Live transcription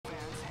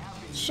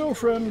So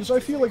friends, I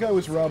feel like I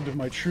was robbed of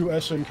my true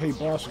SNK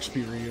boss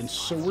experience,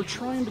 so we're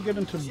trying to get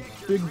into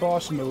big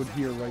boss mode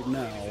here right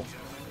now.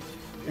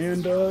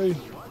 And,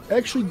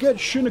 actually get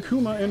Shin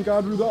Akuma and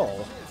God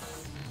Rugal.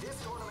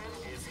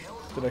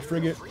 Did I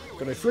frig it?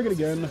 Did I frig it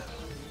again? I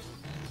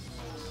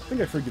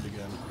think I frigged it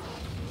again.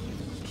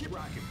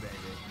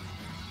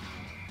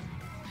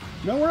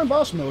 Now we're in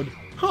boss mode.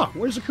 Huh,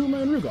 where's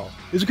Akuma and Rugal?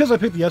 Is it because I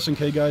picked the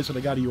SNK guys that I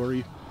got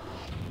Iori?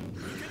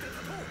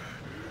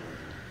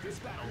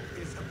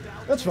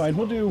 That's fine,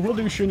 we'll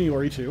do Shin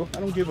Iori too.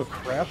 I don't give a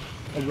crap.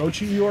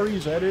 Orochi Iori,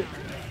 is that it?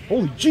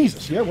 Holy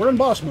Jesus, yeah, we're in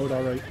boss mode,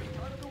 alright.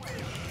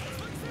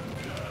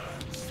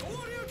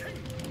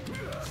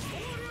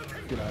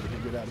 Get out of here,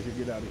 get out of here,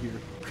 get out of here.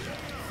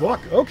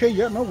 Fuck, okay,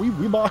 yeah, no, we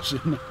bossing.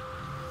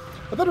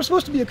 I thought it was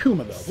supposed to be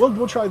Akuma, though.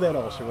 We'll try that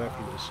also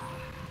after this.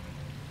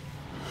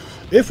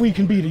 If we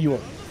can beat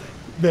Iori.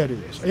 That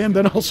is. And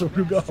then also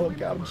Rugal.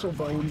 God, I'm so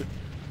boned.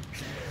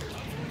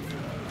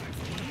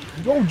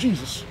 Oh,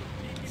 Jesus.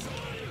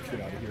 Get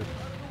out of here.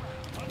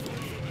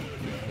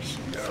 Yes,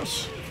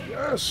 yes,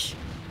 yes.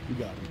 We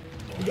got him.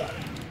 We got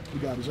him. We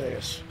got his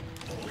ass.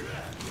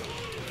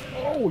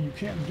 Oh, you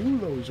can't do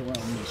those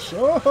around me,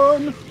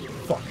 son.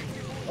 Fuck.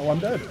 Oh, I'm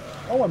dead.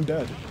 Oh, I'm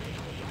dead.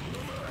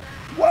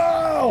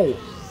 Wow!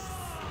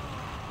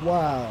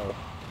 Wow.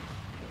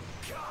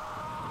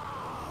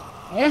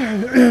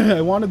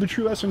 I wanted the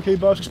true SNK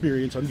boss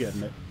experience. I'm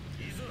getting it.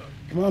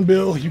 Come on,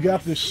 Bill. You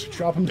got this.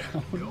 Chop him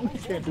down. You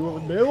can't do it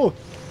with Bill.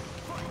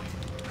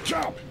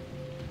 Chop!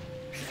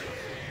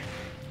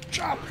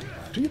 Chop!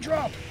 Till you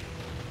drop!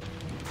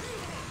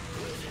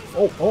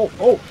 Oh, oh,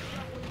 oh!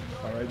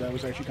 Alright, that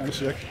was actually kind of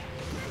sick.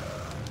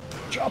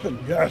 Chop him!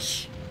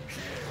 Yes!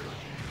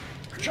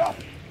 Chop!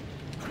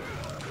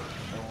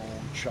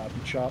 Oh,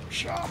 choppy chop,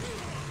 chop!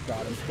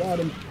 Got him, got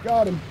him,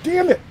 got him!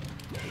 Damn it!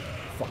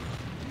 Fuck.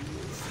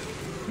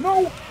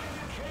 No!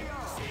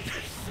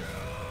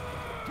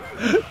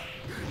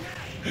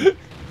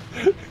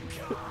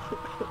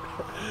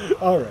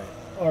 Alright,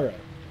 alright.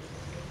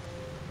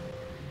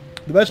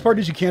 The best part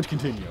is you can't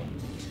continue.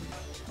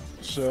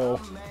 So...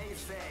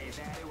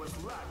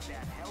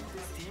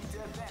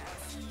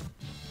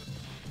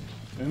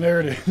 And there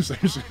it is.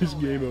 There's his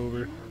game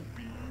over.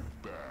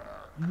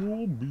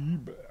 You'll be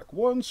back.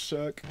 One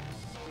sec.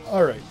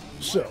 Alright,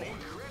 so,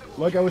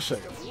 like I was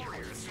saying.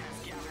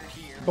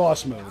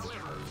 Boss mode.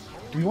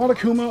 Do we want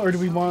Akuma or do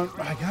we want...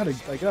 I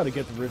gotta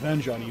get the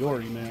revenge on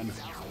Iori, man.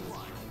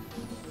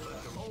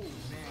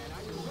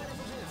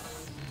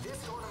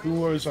 Who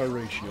was our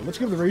ratio? Let's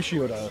give the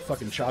ratio to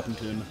fucking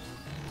Choppington.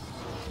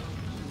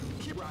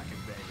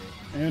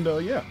 And,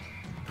 yeah.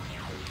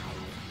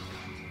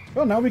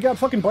 Well, now we got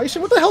fucking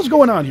Bison. What the hell's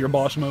going on here,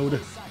 boss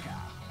mode?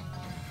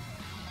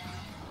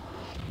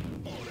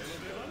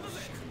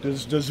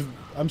 Does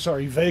I'm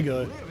sorry,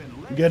 Vega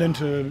get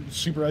into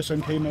Super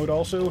SNK mode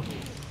also?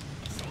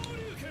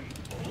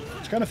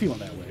 It's kind of feeling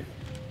that way.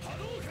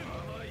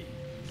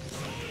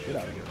 Get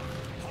out of here.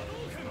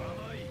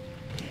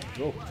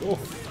 Oh, oh.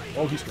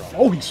 Oh, he's strong.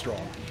 Oh, he's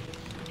strong.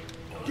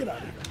 Get out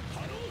of here.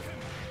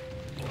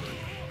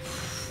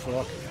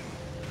 Fuck.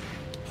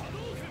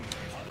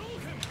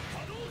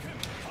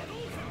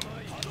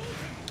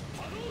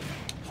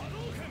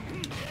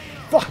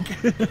 Fuck!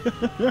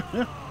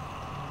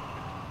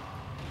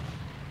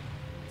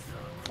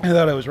 I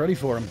thought I was ready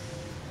for him.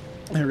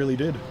 I really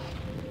did.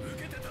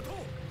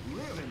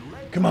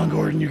 Come on,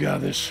 Gordon, you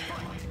got this.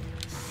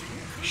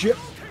 Shit.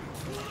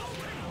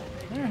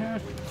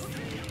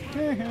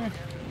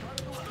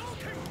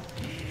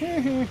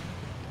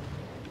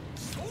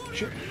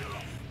 Shit.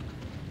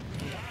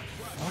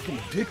 Fucking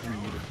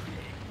dickweed.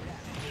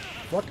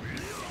 Fuck.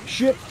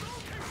 Shit.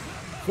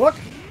 Fuck.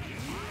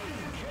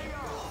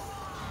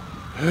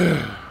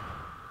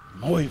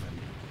 Moiven.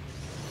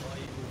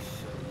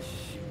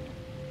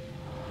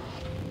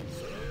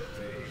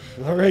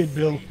 Alright,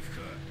 Bill.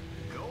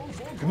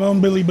 Come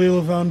on, Billy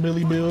Bill, found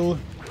Billy Bill.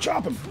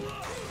 Chop him!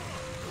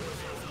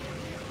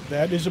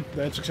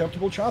 That's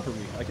acceptable choppery.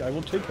 I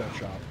will take that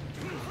chop.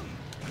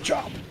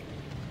 Chop!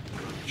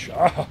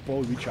 Chop!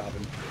 Oh, we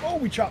chopping. Oh,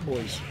 we chop,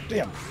 boys.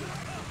 Damn.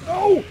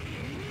 No!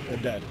 They're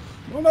dead.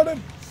 No, not dead.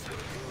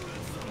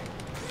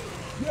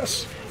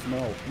 Yes!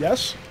 No.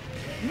 Yes?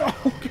 No!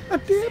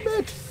 God damn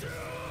it!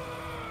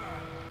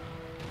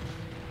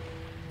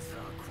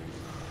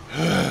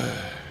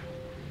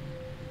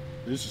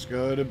 This is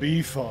gonna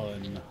be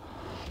fun.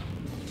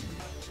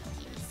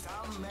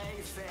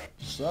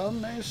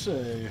 Some may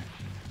say.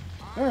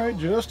 Alright,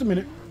 just a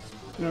minute.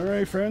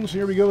 Alright, friends,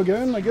 here we go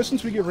again. I guess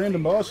since we get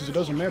random bosses, it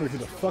doesn't matter who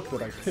the fuck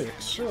that I pick,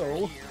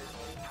 so...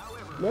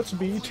 Let's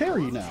be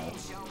Terry now.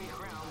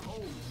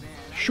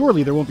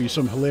 Surely there won't be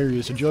some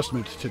hilarious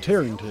adjustment to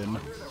Tarrington.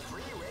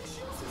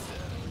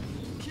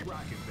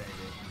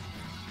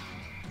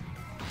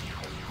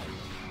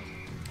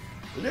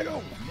 There you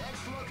go!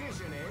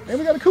 And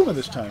we got Akuma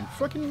this time.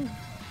 Fucking...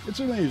 It's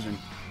amazing.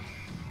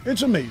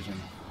 It's amazing.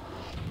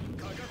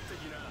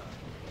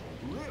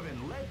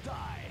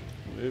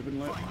 Live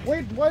and let...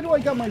 Wait, why do I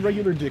got my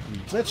regular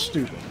dickweeds? That's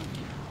stupid.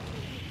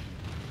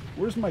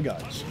 Where's my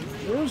guys?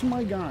 Where's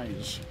my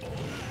guys?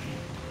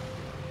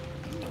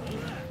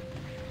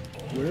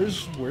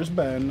 Where's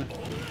Ben?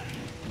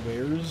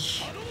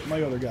 Where's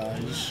my other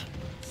guys?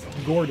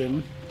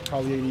 Gordon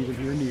probably ain't even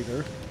here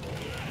neither.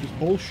 He's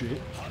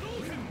bullshit.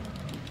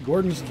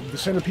 Gordon's the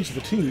centerpiece of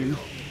the team.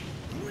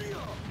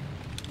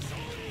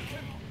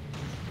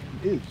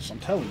 He is, I'm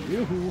telling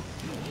you.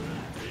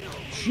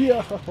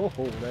 Yeah,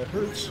 that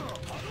hurts.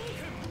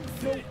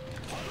 No.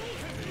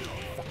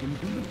 Fucking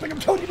do the thing I'm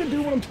telling you to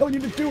do when I'm telling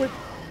you to do it.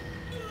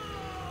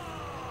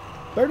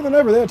 Better than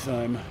ever that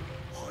time.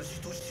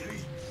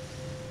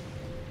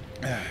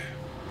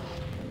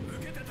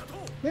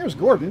 There's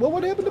Gordon. Well,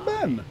 what happened to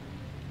Ben?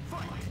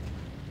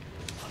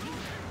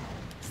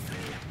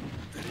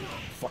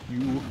 Fuck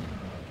you.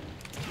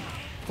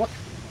 Fuck.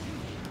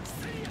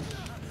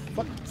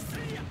 Fuck.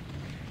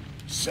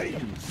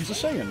 Saiyan. He's a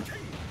Saiyan.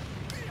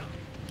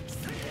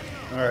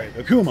 Alright,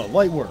 Akuma,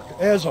 light work,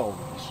 as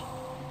always.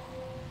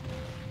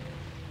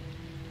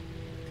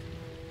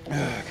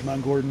 Come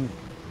on, Gordon.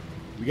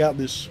 We got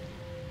this.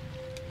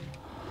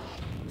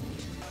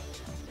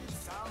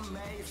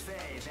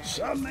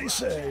 Some may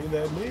say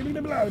that maybe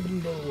the blood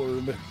been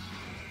bored.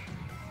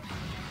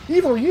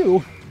 Evil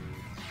you?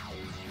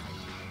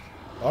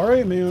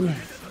 Alright, man.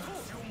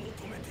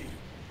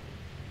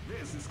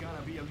 This is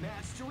gonna be a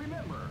match to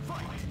remember.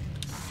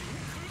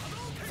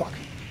 Fuck.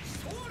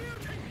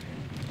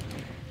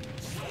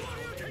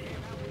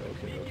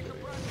 Okay.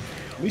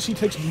 At least he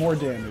takes more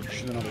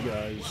damage than other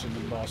guys in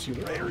the boss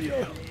healer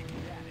area.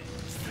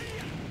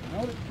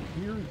 Out of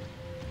here.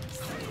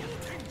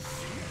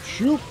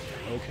 Shoot.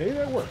 Okay,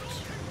 that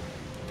works.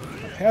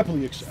 I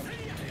happily accept.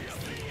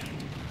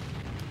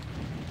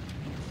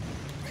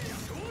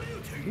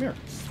 Come here.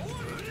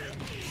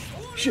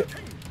 Shit.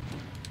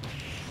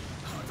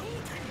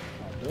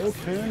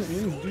 Hadouken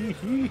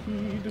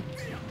indeed.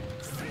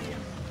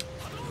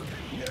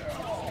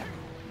 Yeah.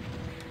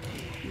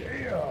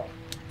 Yeah.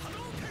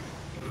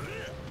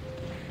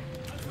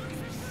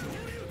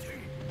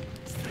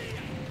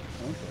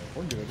 Okay,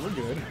 we're good, we're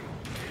good.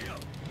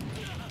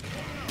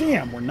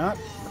 Damn, we're not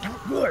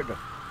good.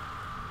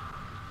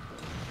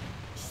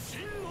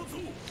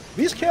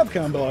 These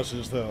Capcom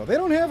bosses, though, they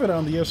don't have it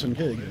on the SNK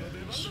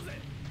games.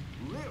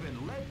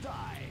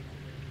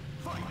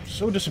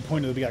 So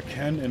disappointed that we got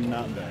Ken and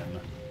not Ben.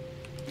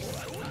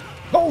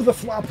 Oh, the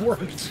flop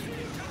worked!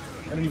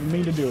 I didn't even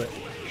mean to do it.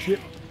 Shit.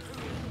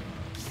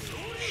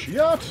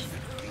 Shit!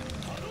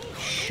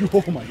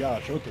 Oh my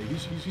gosh, okay,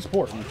 he's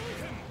porting.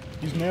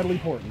 He's madly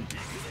porting.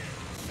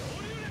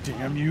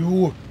 Damn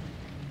you!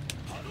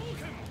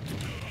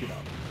 Get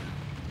out.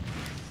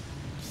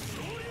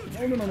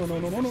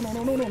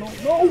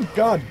 No,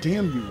 god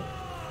damn you.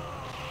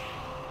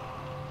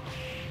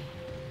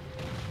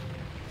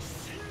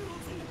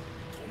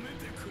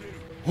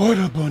 What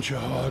a bunch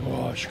of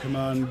hogwash. Come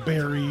on,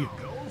 Barry.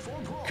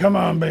 Come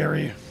on,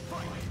 Barry.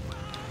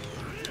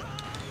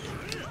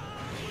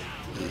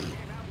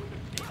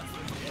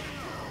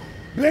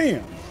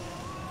 Bam!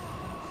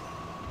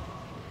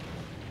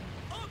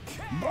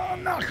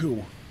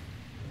 Banaku.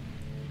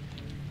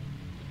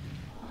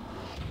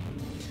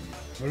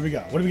 What do we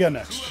got? What do we got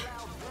next?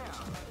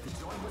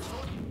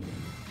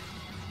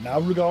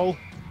 Narugal.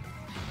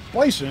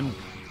 Bison.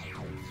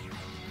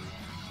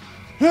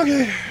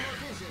 Okay.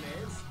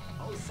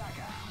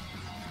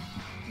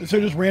 So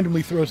it just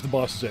randomly throws the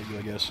bosses at you,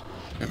 I guess.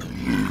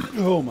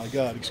 Oh my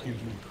god, excuse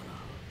me.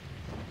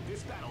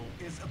 This battle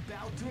is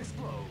about to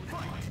explode.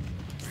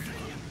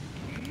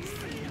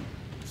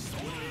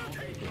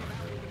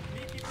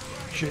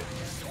 Shit.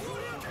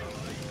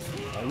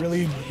 I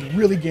really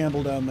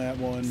gambled on that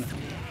one.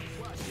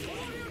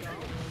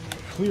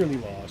 Clearly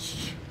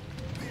lost.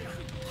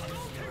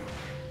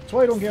 That's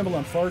why I don't gamble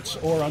on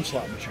farts or on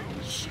slot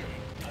machines.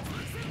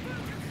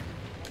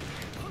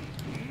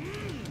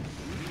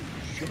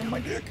 Shit on my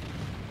dick.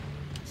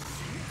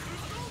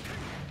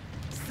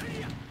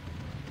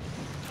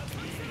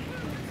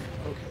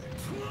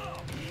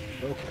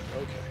 Okay.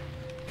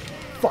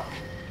 Fuck.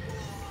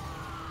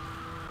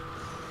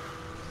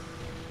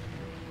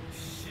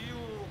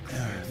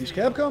 These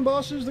Capcom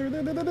bosses, they're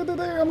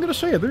I'm gonna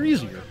say it, they're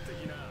easier.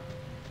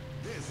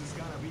 This is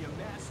gonna be a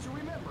match to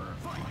remember.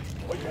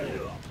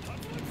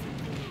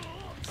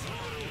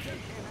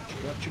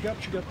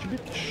 Gotcha,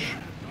 bitch.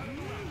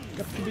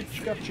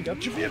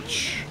 Gotcha,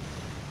 bitch.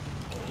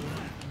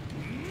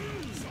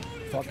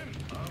 Fuck.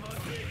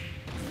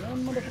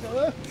 Run,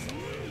 motherfucker.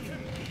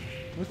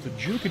 With the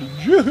jukity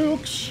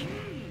jukes.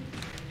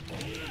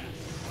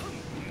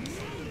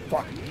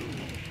 Fuck.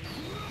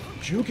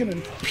 Juking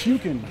and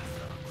puking.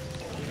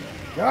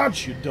 God,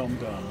 you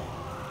dum-dum.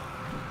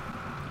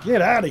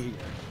 Get out of here.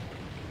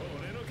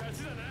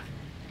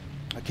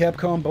 A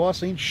Capcom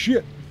boss ain't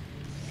shit.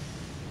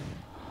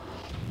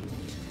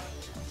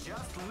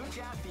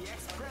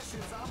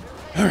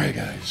 Alright,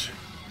 guys.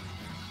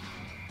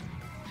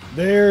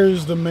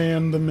 There's the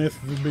man, the myth,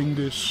 the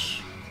Bingdus.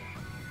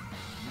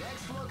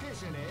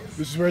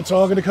 This is where it's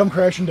all gonna come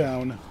crashing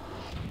down.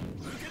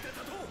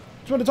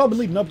 It's what it's all been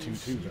leading up to,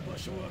 too, though.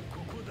 So.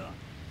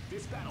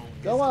 This battle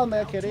Go on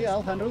there, kitty.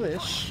 I'll handle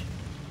this.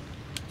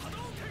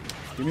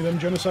 Give me them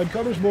genocide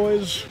cutters,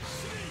 boys.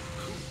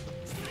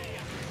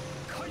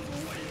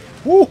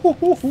 Woo hoo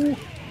hoo hoo.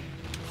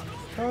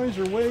 Guys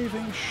are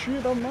waving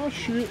shit on my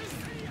shit.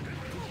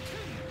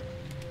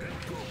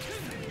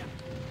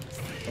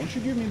 Don't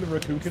you give me the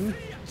Rakuken.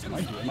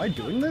 Am I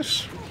doing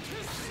this?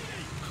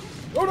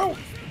 Oh no!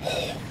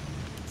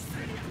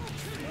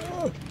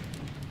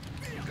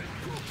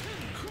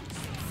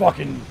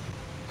 Fucking...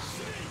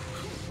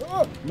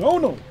 no,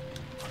 no!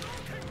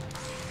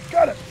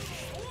 Got it!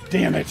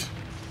 Damn it!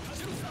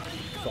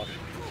 Fuck.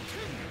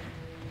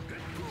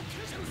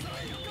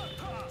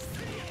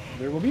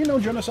 There will be no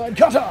genocide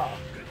kata!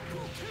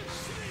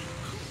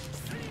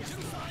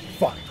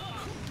 Fuck.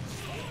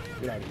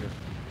 Get out of here.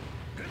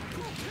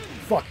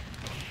 Fuck.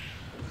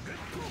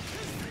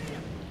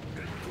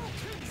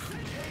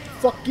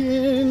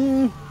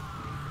 Fucking...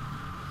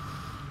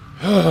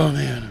 Oh,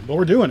 man. But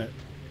we're doing it.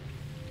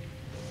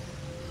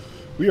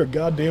 We are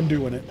goddamn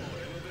doing it.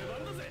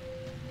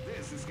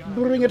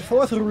 Bring it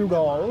forth,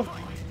 Rugal.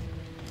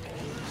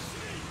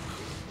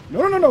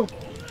 No, no, no, no.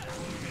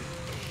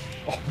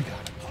 Oh, we got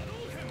it.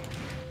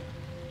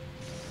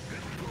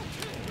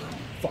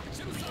 Fuck.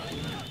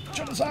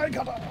 Genocide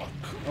kata.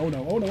 Oh,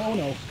 no, oh, no, oh,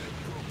 no.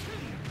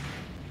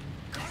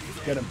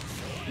 Get him.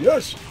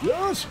 Yes,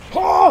 yes.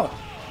 Ha!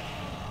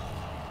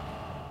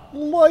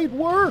 Light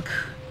work.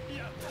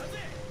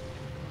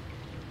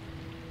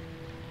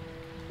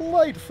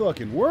 Light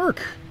fucking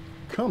work.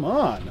 Come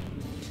on.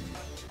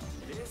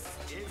 This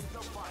is the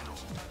final.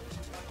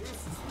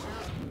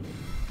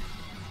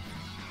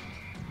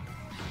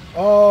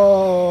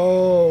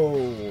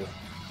 Oh.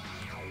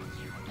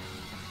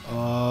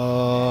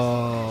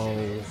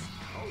 Oh.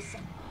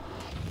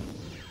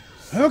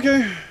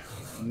 Okay.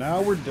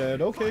 Now we're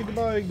dead. Okay,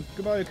 goodbye.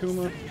 Goodbye,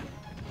 Akuma.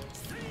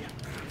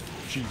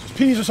 Jesus.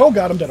 Jesus. Oh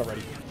god, I'm dead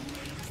already.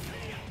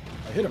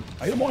 I hit him.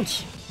 I hit him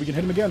once. We can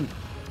hit him again.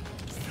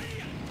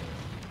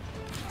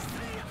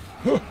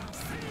 Huh.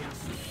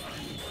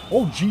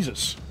 Oh,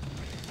 Jesus.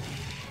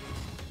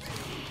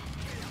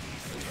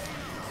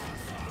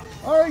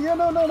 Alright, yeah,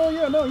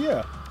 no,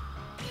 yeah.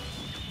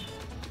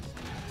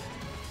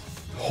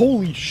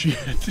 Holy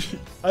shit.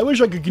 I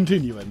wish I could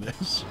continue in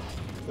this.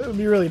 That would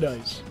be really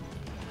nice.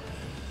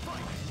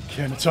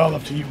 Ken, it's all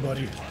up to you,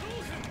 buddy.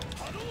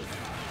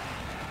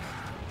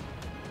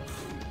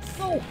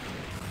 Oh!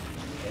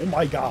 Oh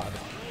my god.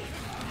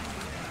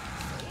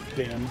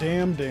 Damn,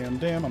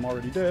 I'm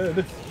already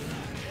dead.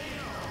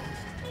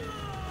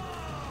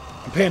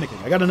 I'm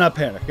panicking. I gotta not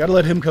panic. I gotta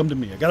let him come to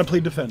me. I gotta play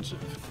defensive.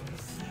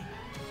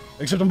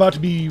 Except I'm about to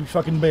be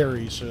fucking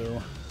Barry,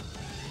 so...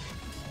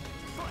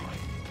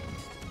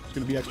 It's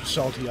gonna be extra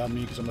salty on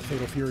me because I'm a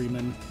Fatal Fury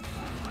man.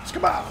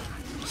 Come on!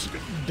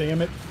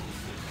 Damn it.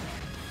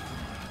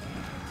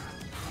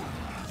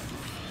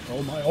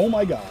 Oh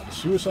my god.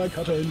 Suicide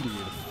kata indeed.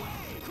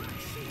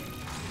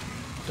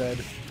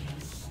 Dead.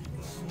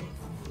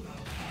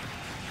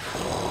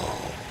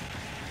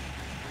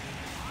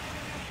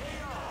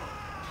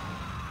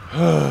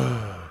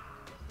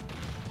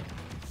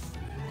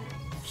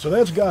 So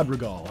that's God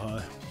Regal,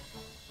 huh?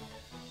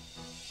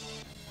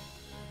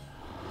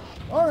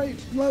 Alright,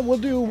 well, we'll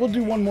do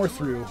one more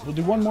through. We'll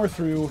do one more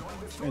through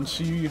and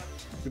see if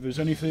there's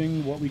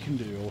anything what we can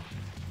do.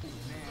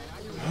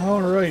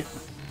 Alright,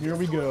 here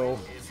we go.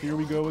 Here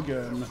we go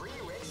again.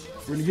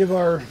 We're gonna give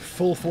our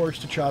full force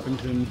to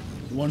Choppington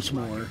once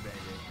more.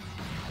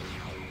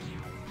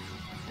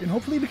 And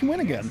hopefully we can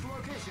win again.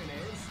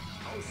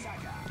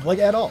 Like,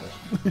 at all.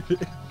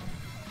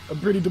 I'm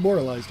pretty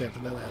demoralized after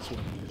that last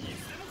one.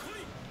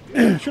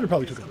 Should have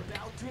probably took a break.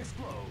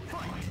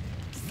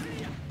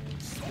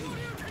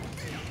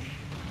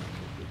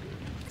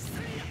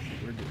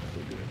 We're good.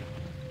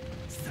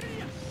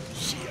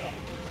 See ya.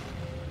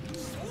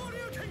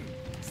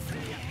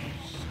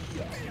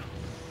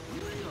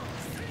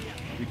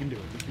 We can do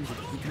it.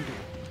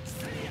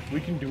 We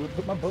can do it.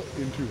 Put my butt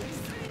into it.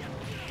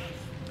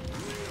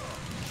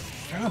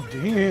 God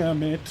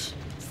damn it.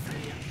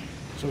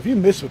 So if you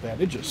miss with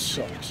that, it just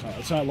sucks. Huh?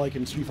 It's not like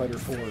in Street Fighter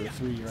 4 or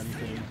 3 or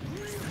anything.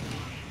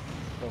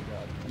 Oh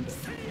god, I'm dead.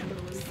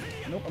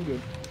 Nope, I'm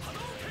good.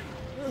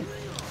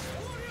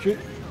 Shit.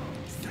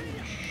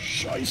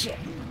 Scheisse.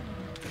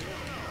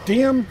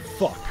 Damn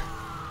fuck.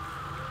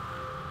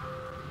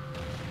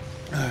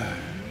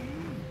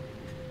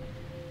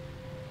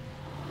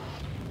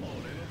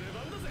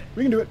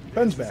 We can do it.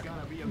 Ben's back.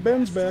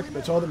 Ben's back.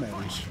 That's all that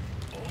matters.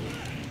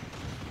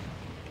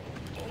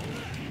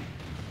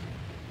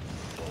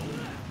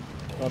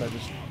 Thought I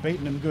was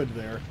baiting him good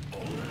there.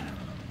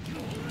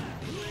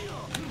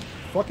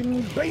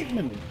 Fucking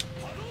Bateman!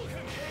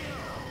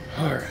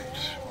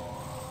 Alright.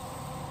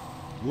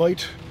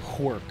 Light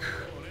work.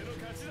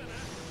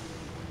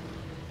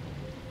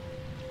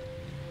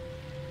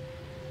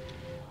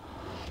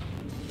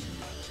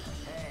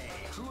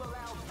 Hey, who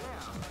allowed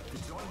them to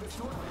join this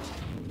tournament?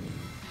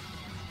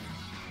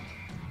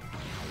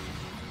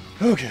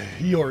 Okay,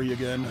 Iori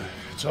again.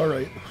 It's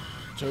alright.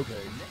 It's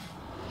okay.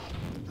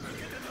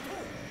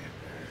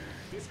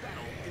 This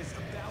battle is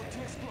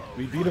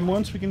We beat him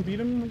once, we can beat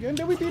him again.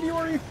 Did we beat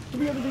Yori? Did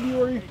we ever beat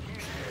Yori?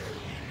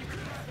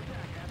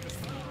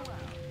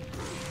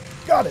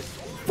 Got it!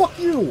 Fuck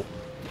you!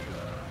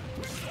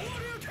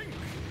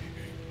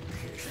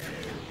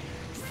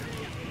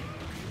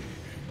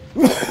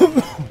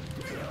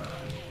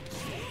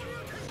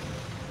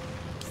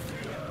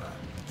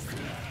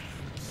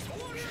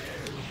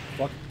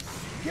 Fuck.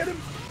 Get him!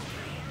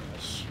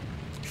 Yes.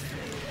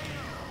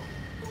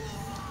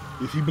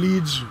 If he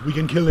bleeds, we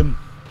can kill him.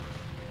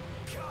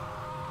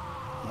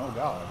 Oh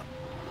god.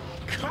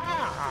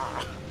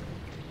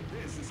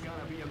 This is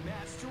gonna be a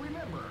match to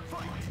remember.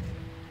 Fight.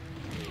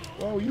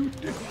 Oh, you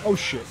did. Oh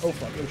shit. Oh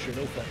fuck. Oh shit.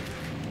 Oh fuck.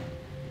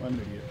 I'm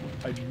an idiot.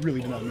 I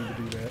really did not mean to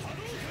do that.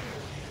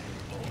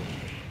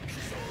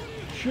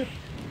 Shit.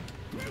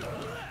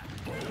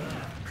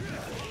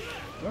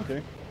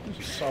 Okay. This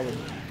is a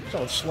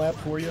solid slap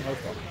for you. Oh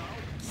fuck.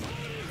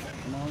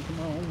 Come on, come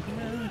on, come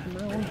on, come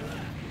on.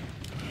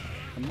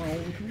 Come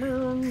on, come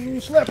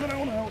on. Slap it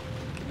on out.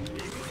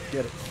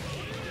 Get it.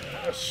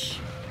 Yes.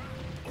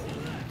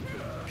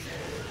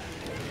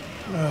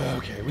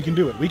 Okay, we can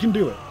do it. We can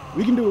do it.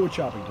 We can do it with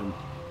Choppington.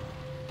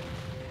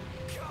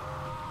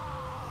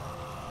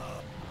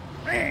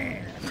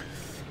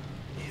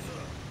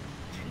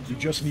 You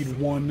just need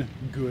one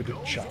good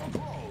chop.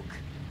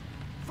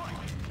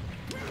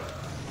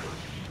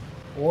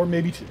 Or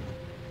maybe two.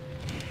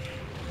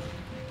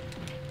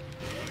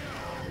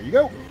 There you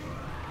go.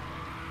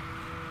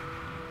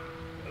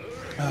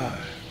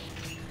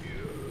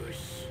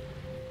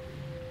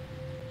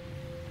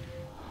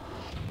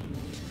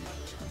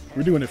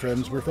 We're doing it,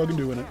 friends. We're fucking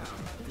doing it.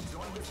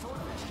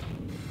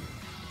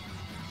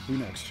 Who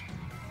next?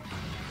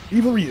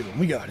 Evil Ryu.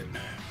 We got it.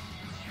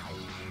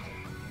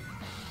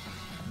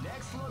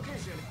 Next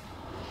location.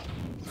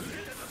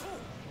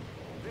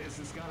 This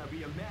is gonna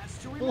be a match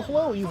to remember. Well,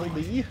 hello, Evil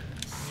Bee.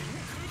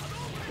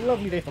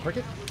 Lovely day for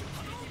cricket.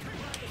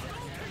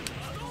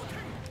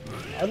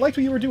 I liked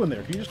what you were doing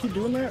there. Can you just keep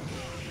doing that?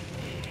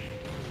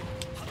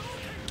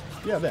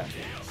 Yeah, that.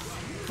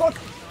 Fuck!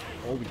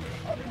 Holy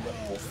God,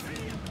 no.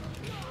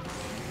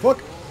 Fuck!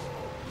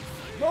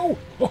 No!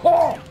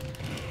 Ha-ha!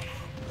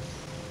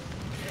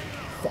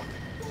 Fuck.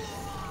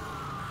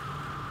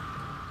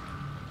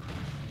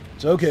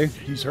 It's okay.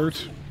 He's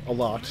hurt a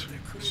lot,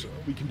 so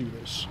we can do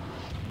this.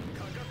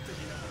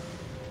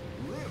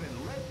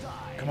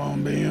 Come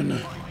on, Ben.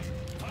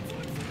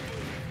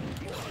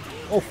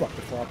 Oh, fuck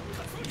the flop.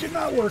 It did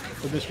not work.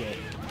 But this way.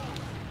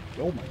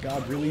 Oh my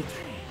god, really?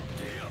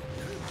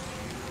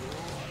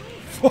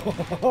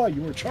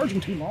 You were charging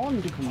too long,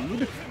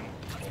 Decreed.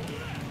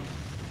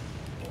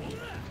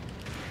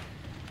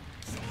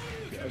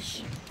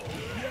 Yes.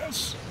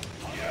 Yes.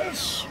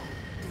 Yes.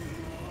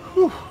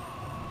 Whew.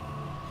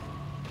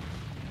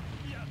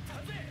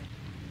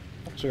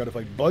 So I gotta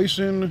fight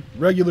Bison,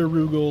 regular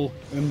Rugal,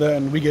 and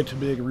then we get to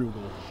Big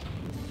Rugal.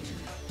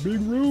 Big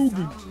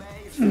Rugal.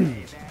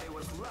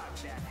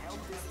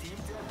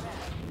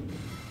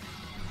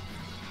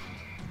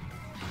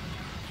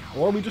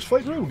 Or we just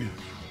fight Rogue.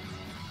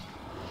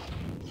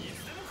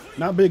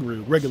 Not Big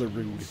Rogue, regular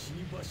Rogue.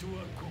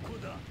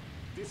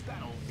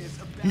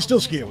 He's still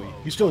scary.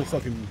 He still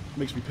fucking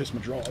makes me piss my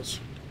draws.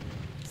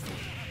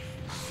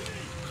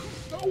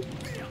 No!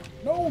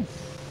 No!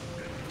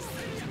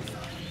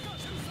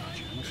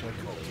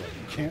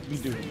 You can't be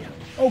doing that.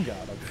 Oh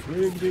god, I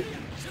frigged it.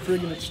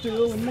 Frigging it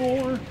still and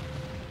more.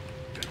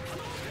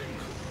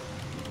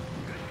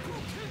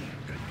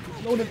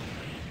 Loaded.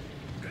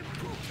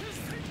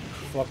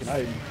 Fucking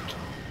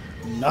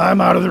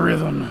I'm out of the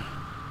rhythm.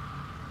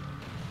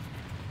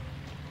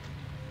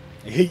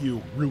 I hate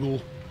you,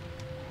 Rugal.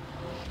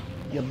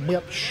 You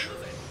bitch.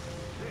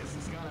 This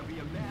is gonna be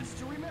a match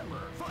to remember.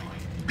 Fight.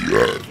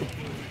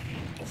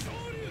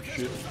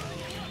 Shit.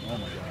 Oh my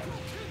god.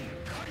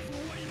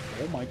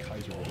 Oh my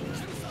Kaiser.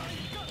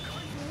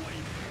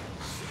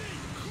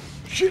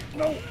 Shit,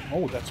 no!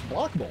 Oh, that's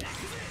blockable.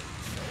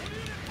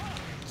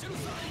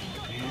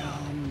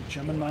 Damn,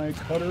 Gemini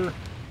Cutter.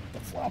 The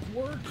flop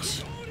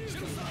works.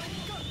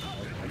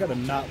 I gotta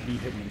not be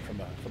hitting him from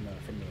the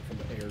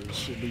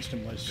airs, at least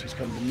unless he's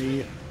coming to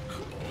me.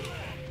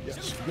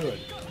 Yes, good.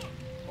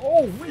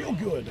 Oh, real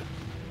good.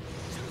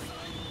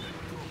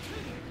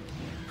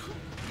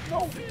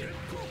 No.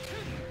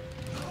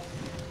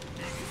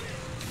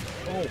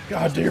 Oh,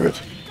 god damn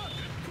it.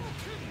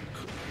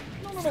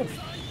 No, no, no.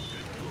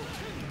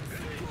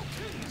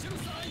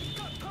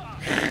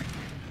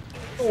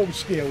 Oh,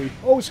 scary.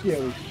 Oh,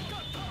 scary.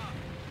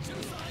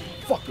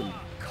 Fucking.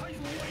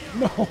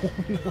 No,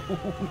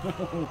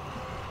 no,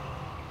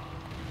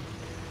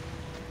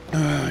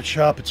 no.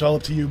 Chop, it's all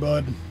up to you,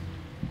 bud.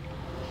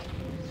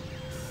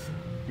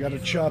 You gotta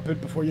chop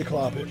it before you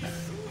clop it.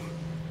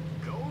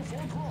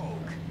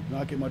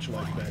 Not get much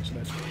life back, so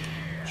that's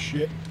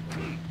shit.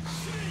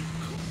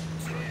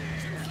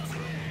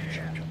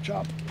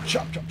 Chop,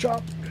 chop, chop, chop,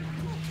 chop.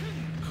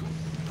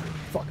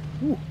 Fuck.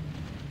 Ooh.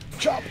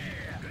 Chop.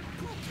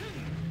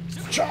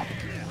 Chop.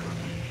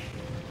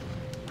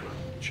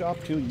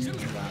 Chop till you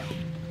drop.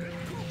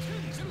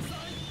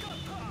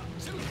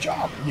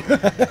 Chop!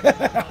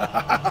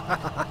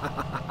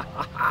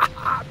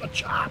 The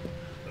chop!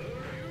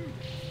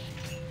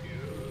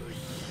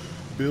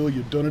 Bill,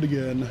 you've done it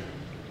again.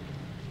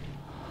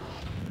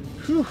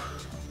 Whew.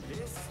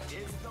 This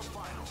is the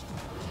final.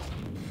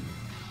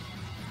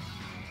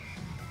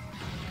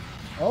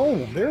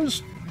 Oh,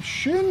 there's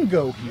Shin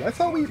Goki. I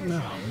thought we...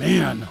 Oh,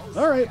 man.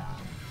 Alright.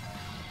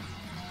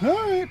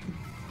 Alright.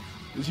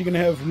 Is he going to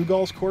have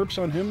Rugal's corpse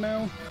on him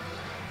now?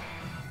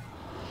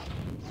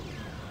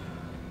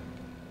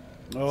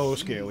 Oh,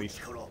 Scaly.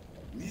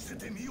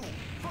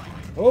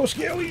 Oh,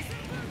 Scaly!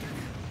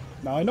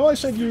 Now, I know I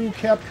said you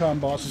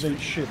Capcom bosses ain't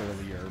shit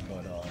earlier,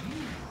 but,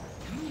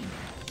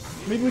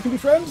 maybe we can be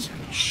friends?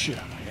 Shit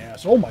on my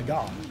ass. Oh my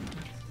god.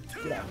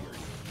 Get out of here.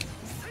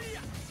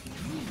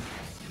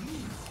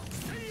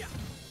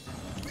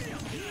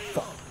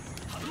 Fuck.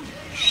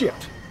 Shit.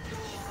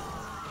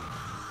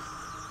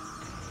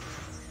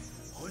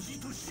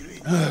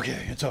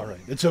 Okay, it's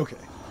alright. It's okay.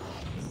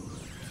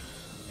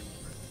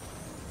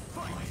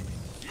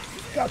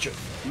 Gotcha.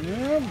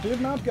 Yeah,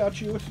 did not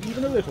got you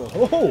even a little.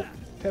 Oh!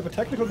 Have a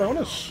technical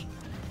bonus.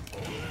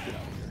 Get out of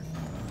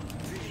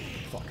here.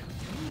 Fuck.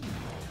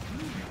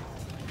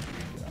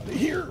 Get out of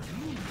here.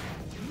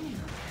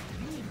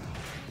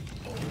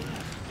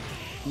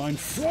 Mein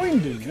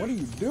Freundin, what are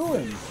you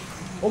doing?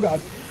 Oh god.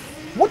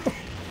 What the?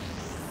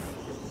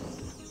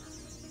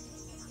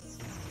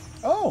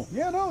 Oh,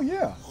 yeah, no,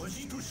 yeah.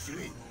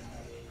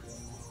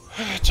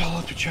 It's all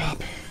up to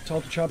Chop. It's all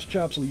up to Chop's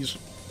Chopsleys.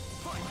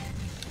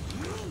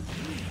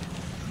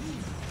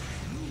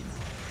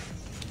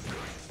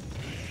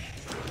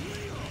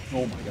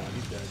 Oh my god,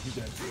 he's dead, he's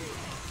dead.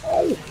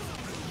 Oh!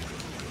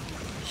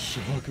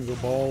 Suck the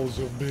balls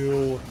of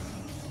Bill.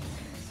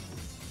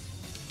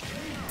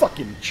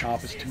 Fucking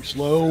Chop is too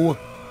slow.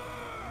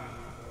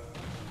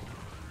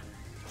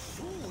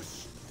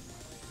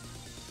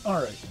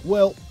 Alright,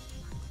 well,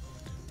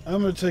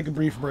 I'm gonna take a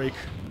brief break.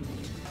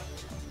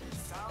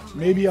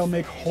 Maybe I'll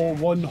make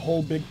one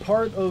whole big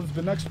part of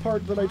the next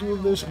part that I do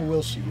of this, but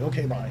we'll see.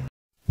 Okay, bye.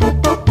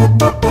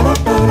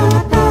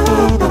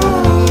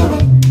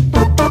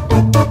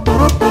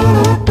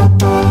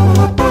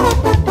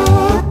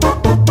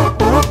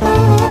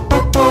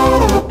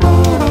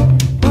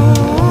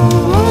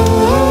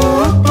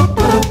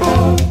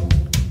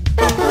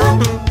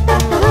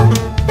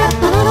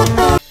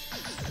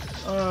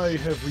 I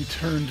have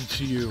returned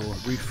to you,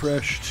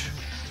 refreshed,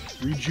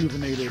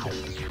 rejuvenated,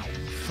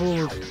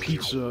 full of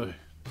pizza,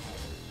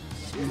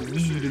 and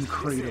weed and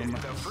kratom,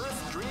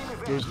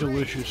 those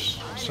delicious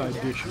side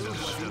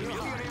dishes.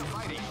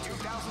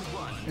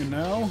 And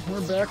now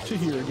we're back to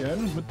here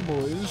again with the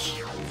boys.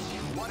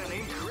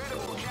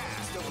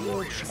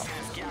 We'll Chop.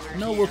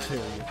 No, we'll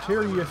Terry.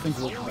 Terry, I think,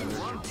 looks better.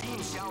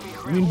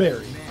 I mean,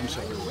 Barry. I'm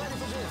sorry.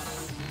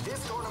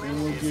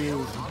 And we'll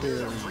give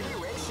Barry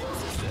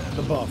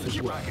the buff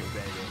as well.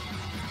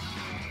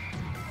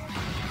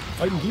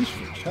 Fighting geese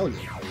first, hell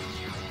yeah.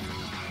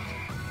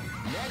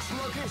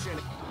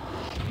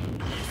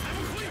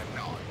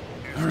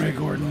 Alright,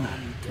 Gordon.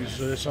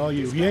 It's all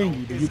you.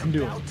 Yangi, but you can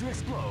do it.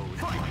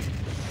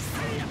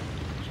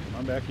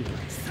 I'm back here.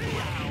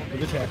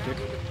 With the tactic.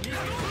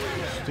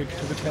 Stick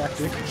to the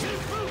tactic.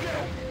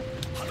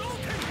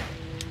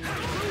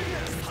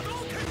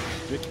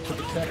 Stick to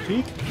the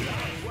tactique.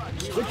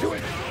 Stick to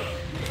it.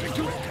 Stick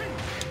to it.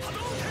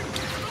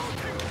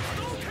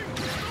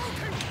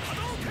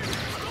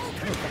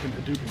 I'm a fucking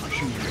Hadouken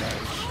machine,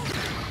 guys.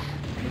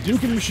 I'm a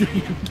Hadouken machine.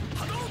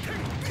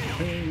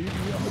 Hey, I'm a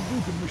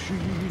Hadouken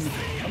machine.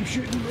 I'm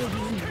shooting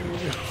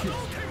everywhere.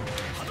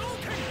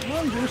 Come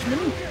on,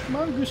 Gooseman. Come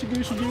on, Goosey,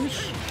 Goosey,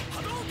 Goose.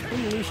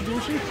 Come on, Goosey,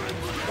 Goosey.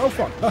 Oh,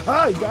 fuck. Haha,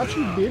 I got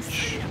you,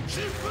 bitch.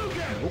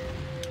 Nope.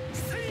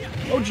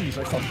 Oh, jeez,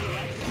 I fucked it.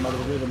 I'm out of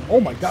the rhythm. Oh,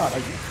 my God. I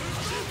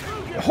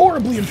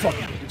horribly and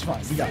fucking it. It's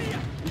fine. We got it.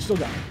 We still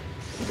got it.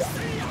 We got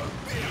it.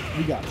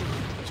 We got it.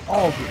 It's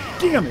all good.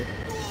 Damn it.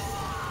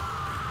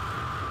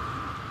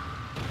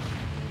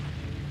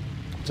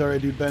 It's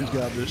alright, dude. Ben's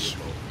got this.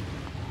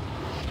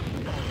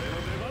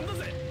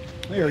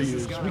 There he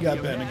is. We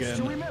got Ben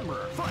again.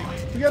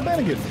 We got Ben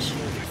again.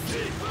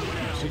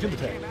 Stick to the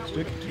tag.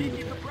 Stick to the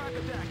tag.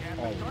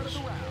 Always.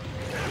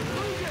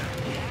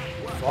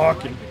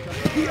 Fucking.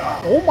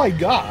 Yeah. Oh my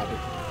god.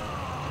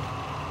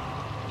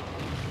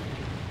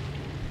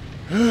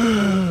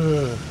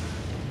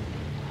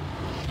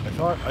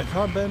 I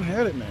thought Ben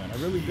had it, man. I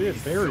really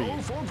did. Barry.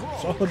 It's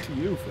all up to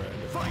you, friend.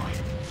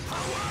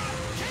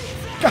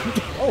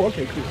 God. Oh,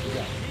 okay, cool. We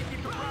got it.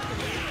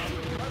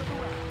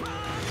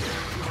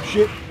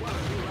 Shit.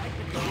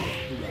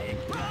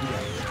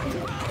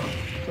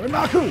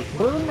 Burnaku!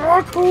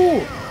 Burnaku!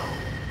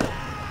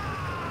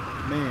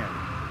 Man,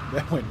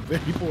 that went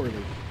very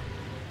poorly.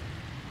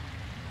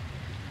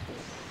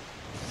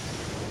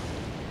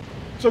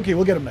 It's okay,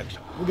 we'll get him next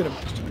time. We'll get him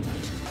next time.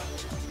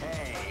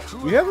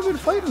 We haven't been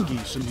fighting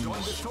geese in these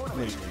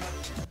lately.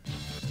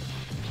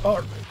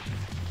 Alright.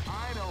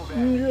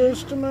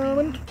 Just a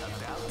moment.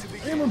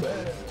 And we're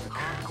back.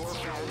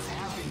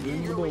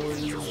 Bring the boys.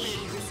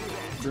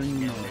 Bring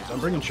the noise. I'm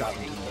bringing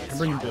Shotgun to the back. I'm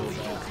bringing Bill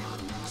back.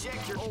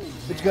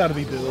 It's gotta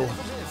be Bill.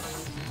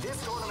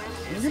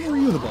 I'm giving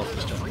Ryu the buff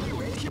this time.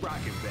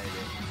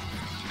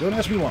 Don't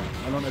ask me why.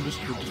 I don't know, just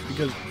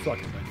because, fuck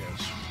it, I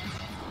guess.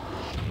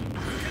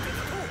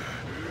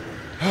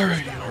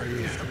 Alright,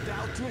 Ryu.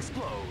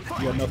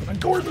 You got nothing on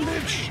Gordon,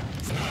 bitch!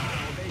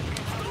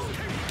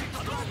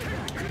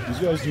 These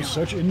guys do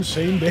such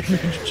insane damage.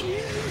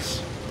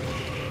 Jeez.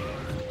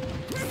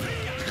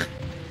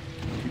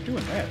 Keep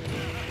doing that.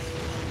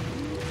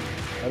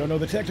 I don't know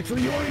the tactic for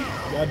Yori.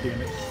 God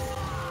damn it.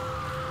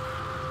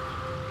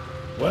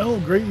 Well,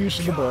 great use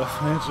of the buff.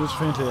 It's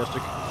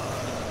fantastic.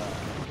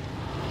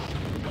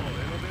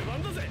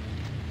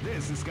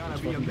 This is gonna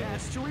be a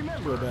match to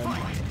remember. Go, Ben.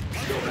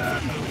 Go,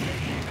 Ben.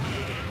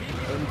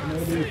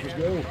 Let's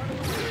go.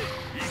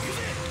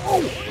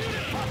 Oh!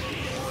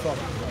 Fuck.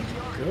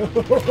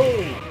 Go!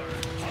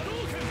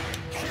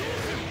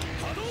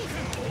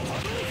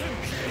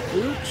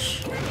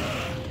 Oops.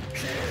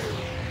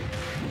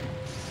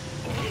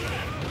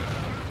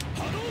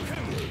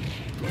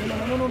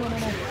 No.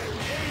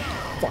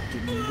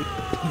 Fucking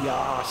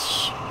yes.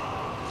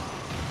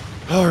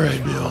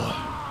 Alright, Bill.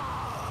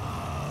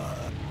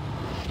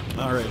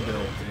 Alright,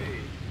 Bill.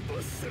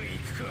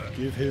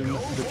 Give him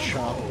the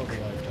chop of a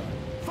lifetime.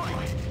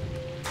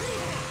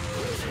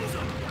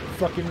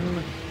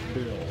 Fucking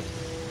Bill.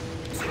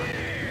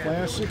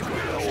 Classic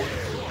Bill.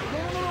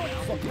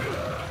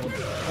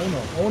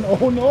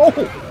 Oh no.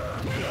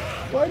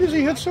 Why does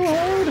he hit so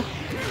hard?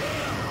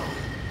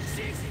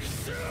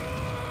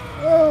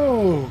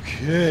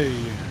 Okay.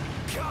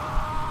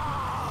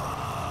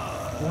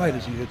 Why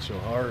does he hit so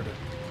hard?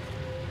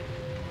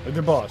 Like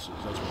they're bosses,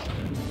 that's why.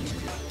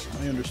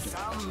 I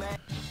understand.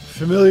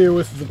 Familiar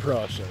with the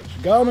process.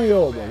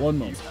 Gamayoba, 1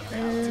 month.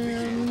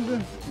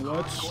 And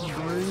let's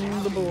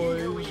bring the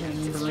boys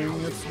and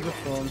bring it to the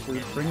funk.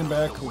 We're bringing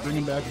back Barry. We're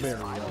bringing back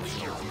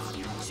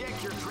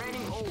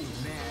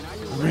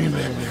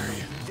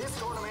Barry.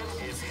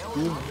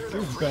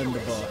 Give Ben the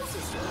buff.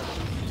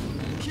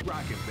 Keep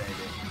rocking,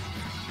 baby.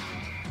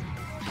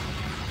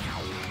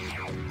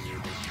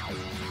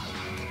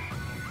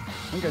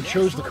 I think I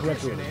chose the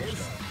correct way to do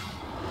this.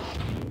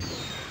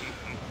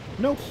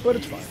 Nope, but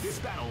it's fine. This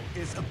battle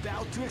is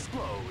about to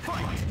explode.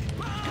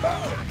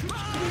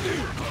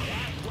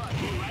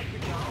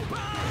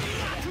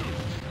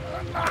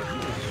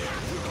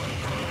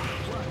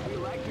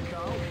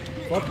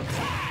 Fuck.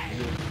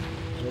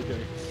 It's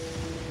okay.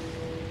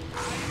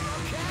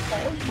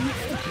 Oh, okay.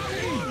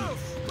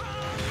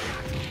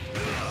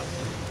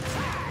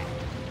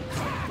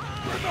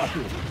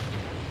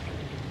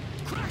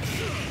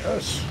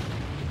 Yes.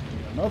 You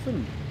got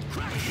nothing.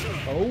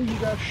 Oh, you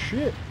got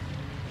shit.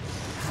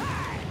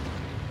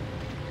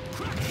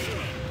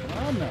 Come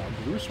on now,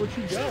 Bruce, what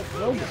you got?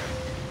 Throw it.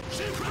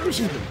 Bruce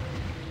even.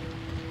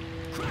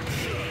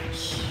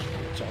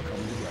 It's all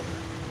coming together.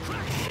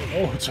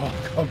 Oh, it's all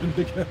coming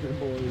together,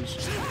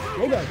 boys.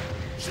 Go back.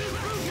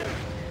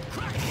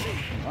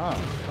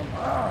 Come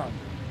on.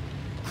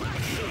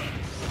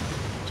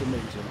 It's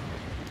amazing.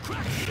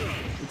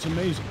 It's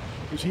amazing.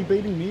 Is he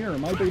baiting me or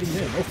am I baiting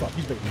him? Oh fuck,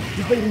 he's baiting me.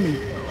 He's baiting me.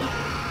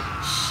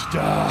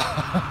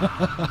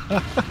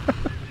 Stop.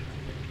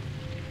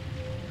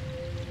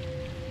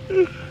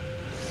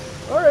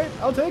 Alright,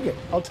 I'll take it.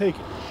 I'll take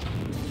it.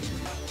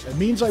 It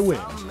means I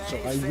win, so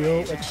I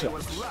will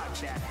accept.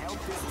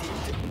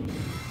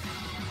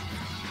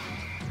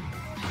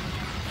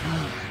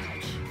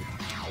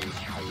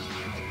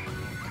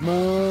 Come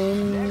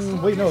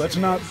on. Wait, no, that's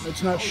not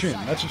Shin.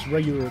 That's just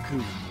regular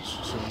Akumas.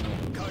 So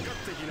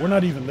we're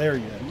not even there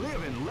yet.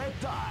 Live and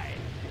let die.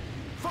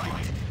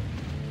 Fight.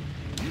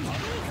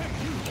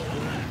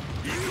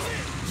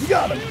 You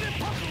got him.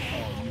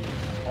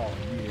 Oh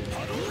yeah.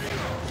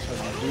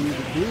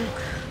 The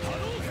Duke.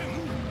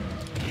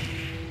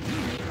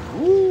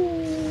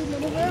 Ooh,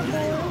 none of that,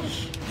 boys.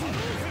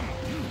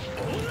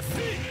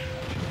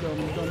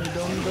 Dummy.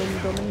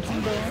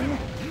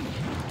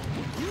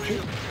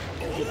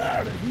 Get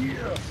out of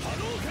here.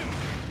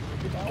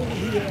 Get out of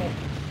here.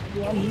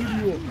 I need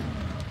you.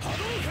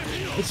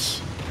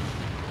 It's...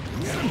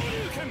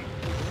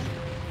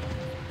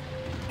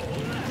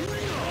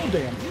 Oh,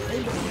 damn.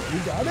 You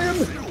got him?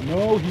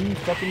 No, he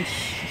fucking...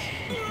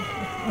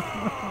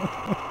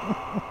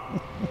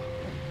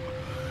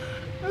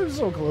 That was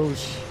so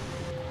close.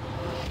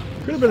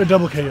 Could have been a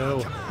double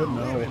KO, but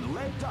no.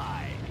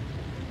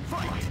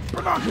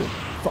 Bernardo!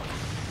 Fuck.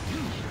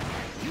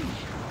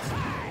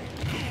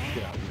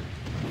 Get out of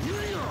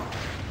here.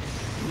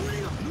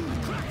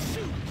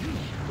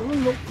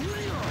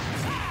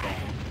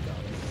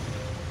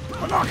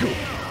 Bernardo!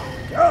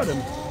 Got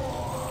him!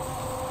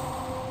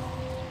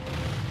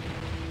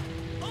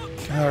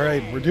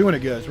 Alright, we're doing it,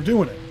 guys. We're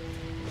doing it.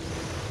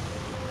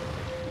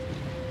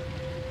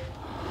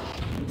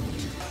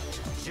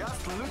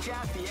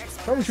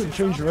 Probably should have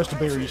changed the rest of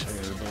Barry's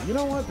hair, but you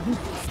know what? Who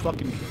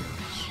fucking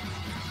cares?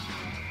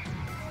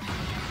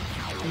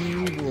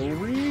 Evil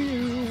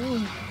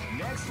Ryu.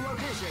 Next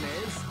location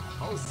is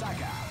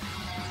Osaka.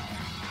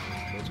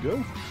 Let's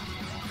go.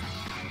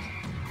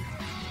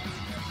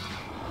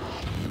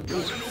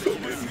 Let's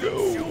fucking go!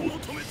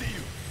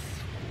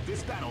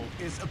 This battle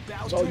is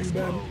about It's all to you,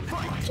 Ben.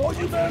 explode. It's all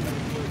you, Ben.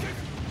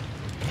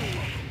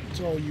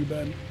 It's all you,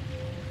 Ben.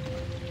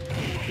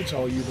 It's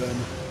all you, Ben.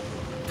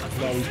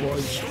 It always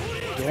was. Oh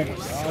my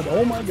god.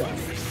 Oh my god.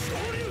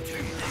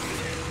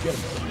 Get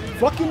him.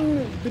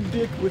 Fucking the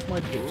dick with my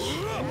piss. You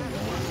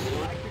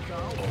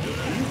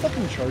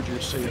fucking charge your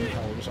Saiyan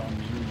powers on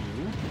me,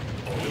 you.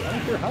 I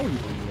don't care how evil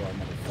you are,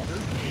 motherfucker.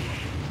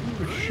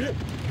 You are shit. I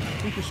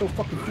think you're so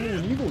fucking cool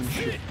and evil and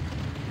shit.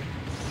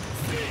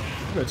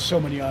 I've had so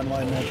many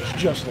online matches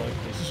just like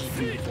this. This is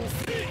beautiful.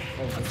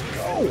 Oh,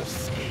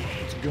 let's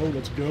go.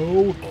 Let's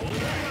go.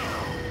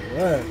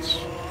 Let's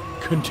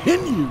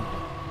continue.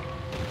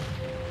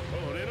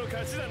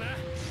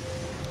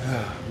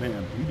 Ah,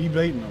 man, you be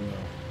baiting them though.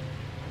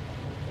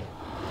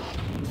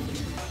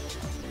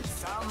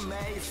 Some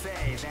may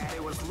say that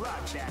it was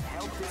luck that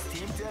helped this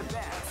team to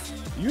advance.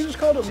 You just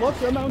called it luck,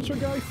 announcer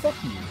guy? Fuck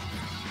you.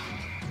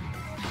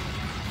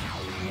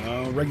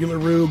 Regular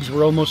Roogs,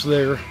 we're almost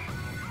there.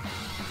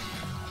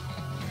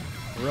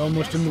 We're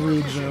almost in the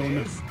Roog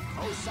zone.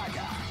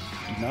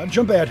 Do not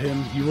jump at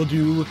him. You will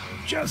do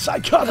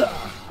Jensai Kata.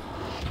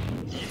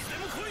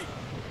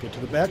 Get to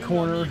the back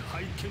corner.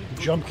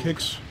 Jump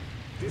kicks.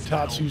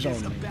 Tatsu's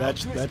only.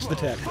 That's the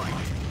tactic.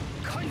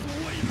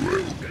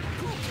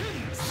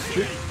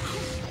 Shit.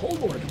 Oh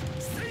Lord.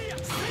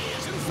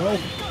 No.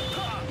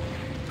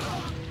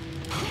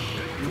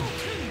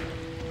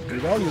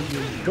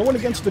 You're going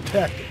against the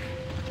tactic.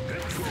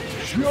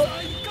 Shit.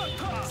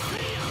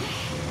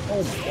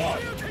 Oh my god.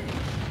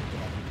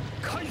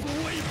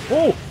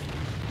 Oh!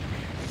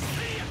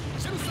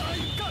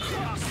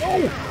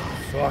 Oh!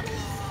 Fuck.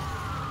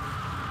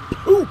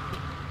 Poop!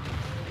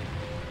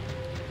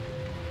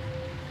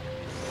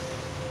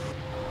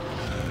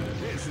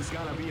 This is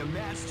gonna be a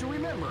match to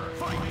remember.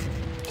 Fight!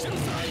 I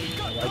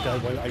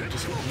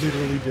just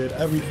literally did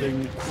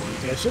everything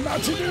that I said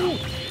not to do!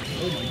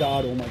 Oh my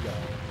god, oh my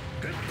god.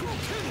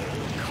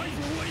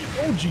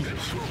 Oh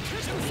Jesus.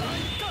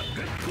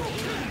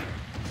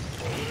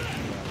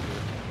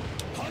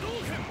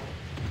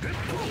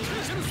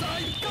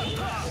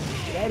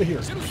 Get out of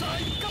here.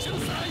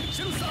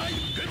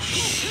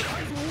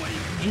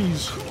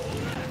 Jeez.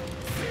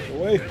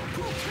 Away.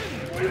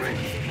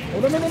 Oh,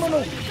 no, no, no, no,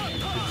 no.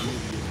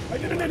 I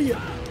did an idiot.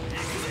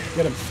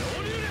 Get him.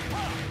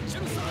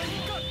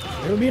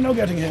 There'll be no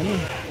getting him.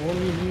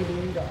 Only me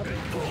being God.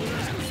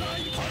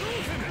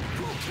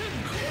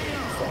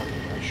 Fuck,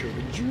 I should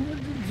have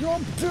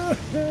jumped to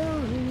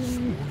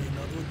him.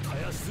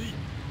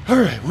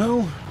 Alright,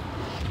 well.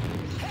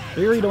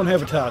 They already don't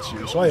have a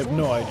Tatsu, so I have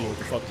no idea what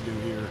the fuck to do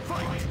here.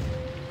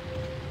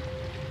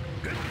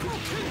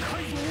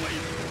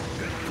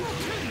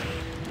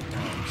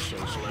 I'm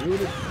so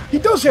screwed. He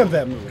does have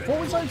that move. What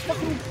was I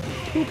fucking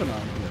pooping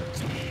on here?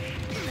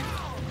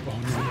 Oh,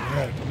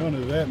 none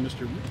of that,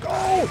 Mr.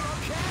 Oh!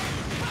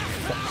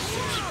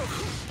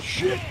 Fuck.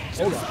 Shit.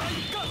 Hold on.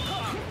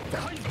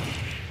 Fuck.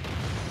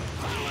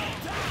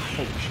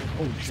 Holy shit,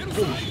 holy shit,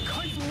 holy shit.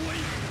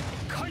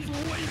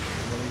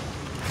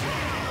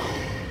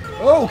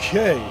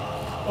 Okay.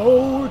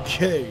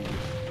 Okay.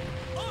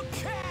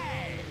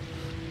 Okay!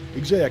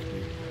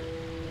 Exactly.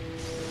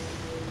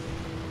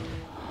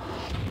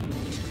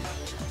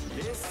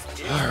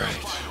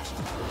 Alright.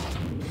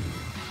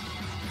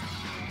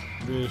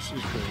 This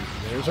is crazy.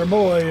 There's our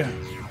boy.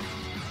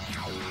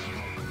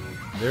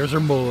 There's our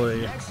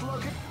boy.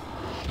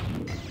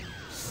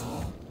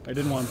 I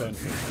didn't want Ben.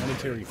 I wanted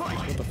Terry first.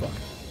 What the fuck?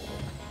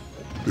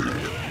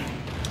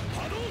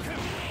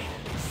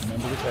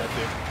 Remember the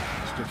tactic.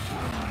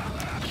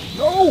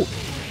 No!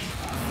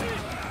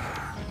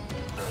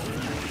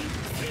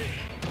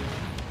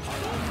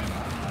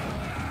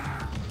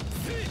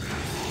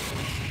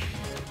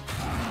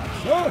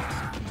 No!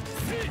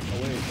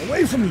 Away.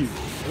 Away from you!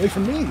 Away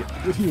from me!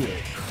 With you!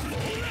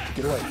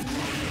 Get away.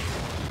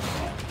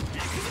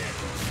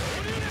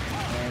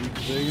 And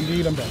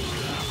indeed, I'm done.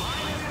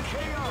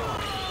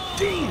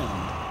 Damn!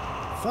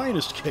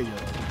 Finest KO.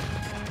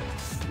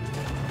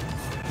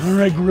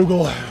 Alright,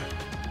 Grugel.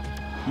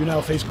 You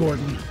now face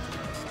Gordon.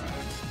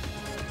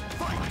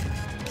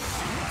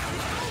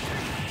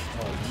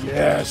 Oh,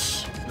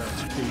 yes!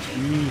 That's face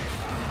me.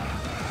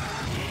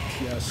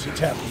 Yes, it's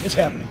happening. It's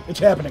happening. It's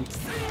happening.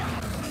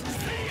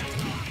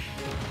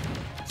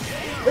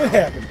 It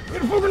happened.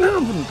 It fucking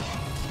happened.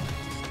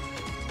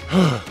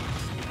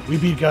 We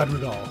beat God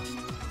Rudol.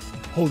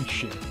 Holy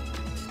shit.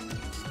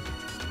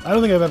 I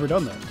don't think I've ever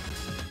done that.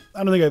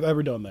 I don't think I've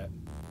ever done that.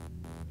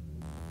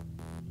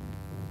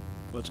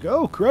 Let's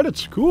go.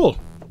 Credits. Cool.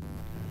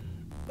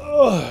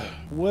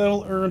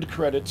 Well-earned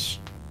credits.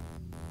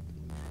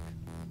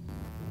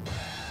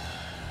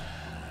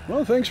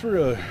 Well, thanks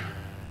for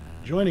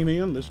joining me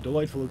on this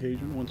delightful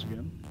occasion once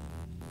again.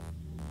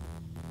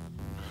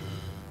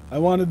 I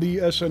wanted the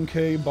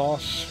SNK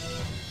boss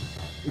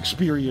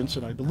experience,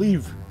 and I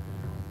believe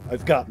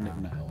I've gotten it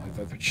now.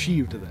 I've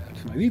achieved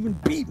that, and I've even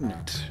beaten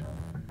it.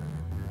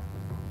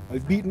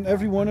 I've beaten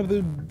every one of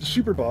the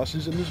super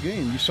bosses in this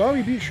game. You saw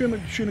me beat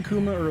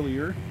Shinakuma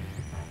earlier.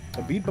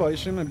 I beat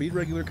Bison, I beat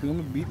regular Coom,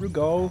 I beat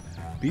Rugal,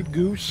 beat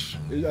Goose.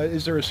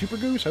 Is there a Super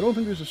Goose? I don't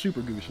think there's a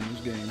Super Goose in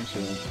this game, so...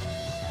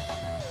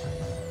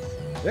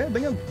 Yeah, I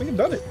think I've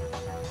done it.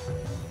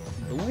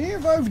 I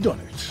believe I've done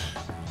it.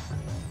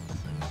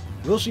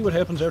 We'll see what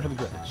happens after the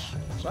credits.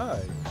 'Cause I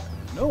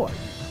have no idea.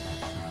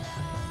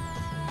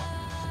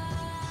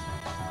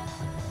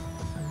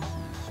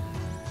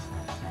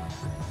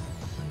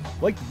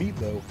 Like the beat,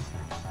 though.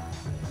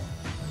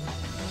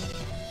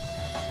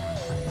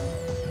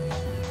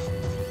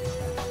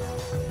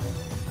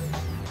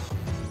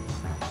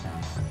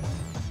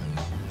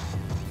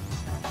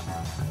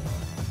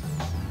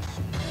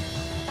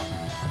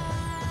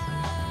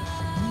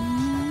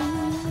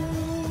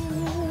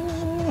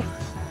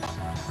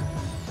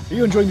 Are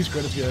you enjoying these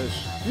credits,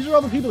 guys? These are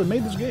all the people that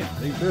made this game.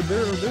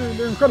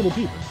 They're incredible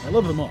people. I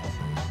love them all.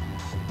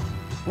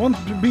 I want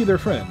to be their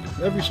friend,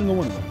 every single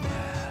one of them.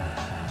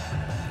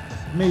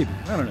 Maybe.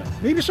 I don't know.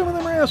 Maybe some of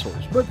them are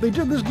assholes, but they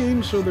did this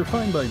game, so they're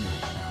fine by me.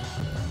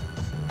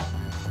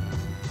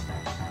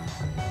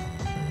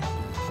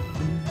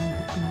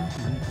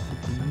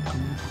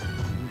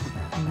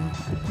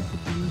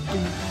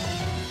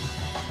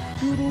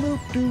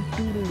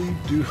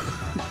 Doodle-doo-doo-doodly-doo.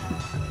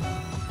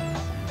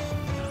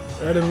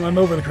 Alright, I'm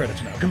over the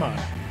credits now. Come on.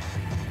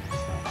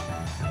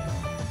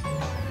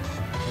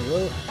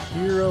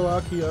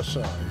 Hiroaki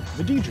Asai.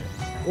 The DJ.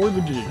 Or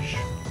the dish.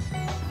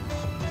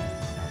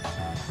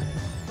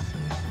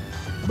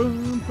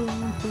 Boom, boom,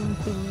 boom, boom,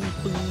 boom,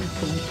 boom,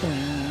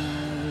 boom.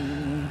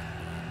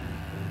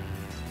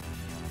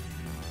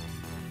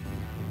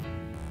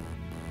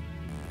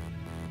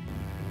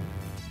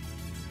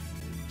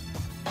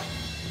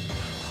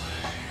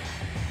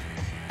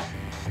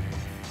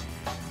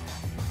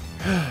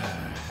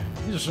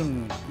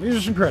 These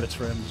are some credits,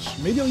 friends.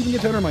 Maybe I'll even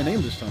get to enter my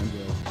name this time,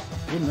 though.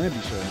 Wouldn't that be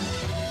so?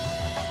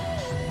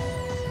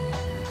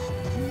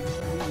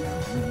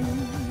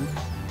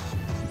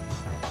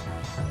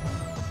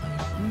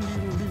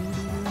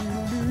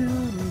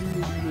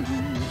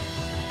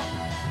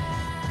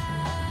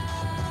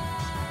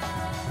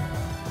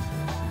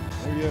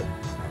 There yet?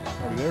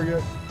 Are we there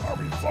yet? Are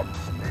we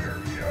fucking there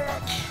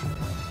yet?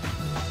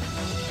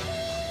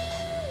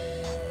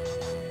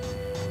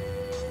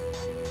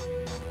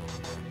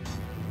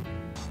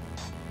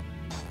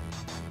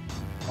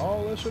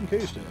 All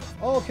SNK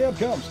stuff. All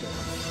Capcom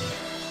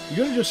stuff. You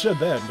could have just said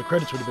that and the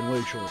credits would have been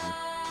way shorter.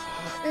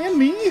 And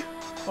me?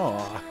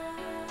 Aw.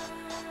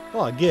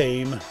 Aw,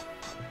 game.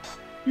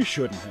 You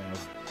shouldn't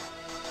have.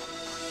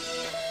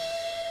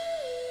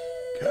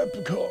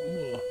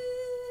 Capcom.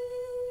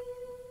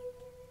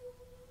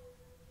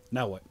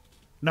 Now what?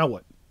 Now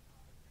what?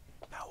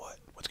 Now what?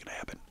 What's gonna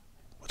happen?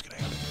 What's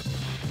gonna happen?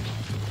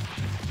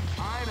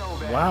 I know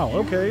that. Wow,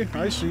 okay,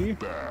 I see.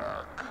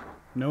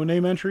 No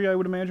name entry, I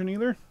would imagine,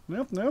 either?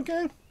 Nope,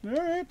 okay,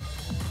 alright.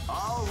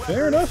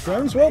 Fair enough,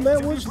 friends. Well,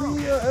 that was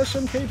the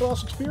SNK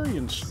boss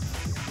experience.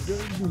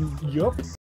 Yup.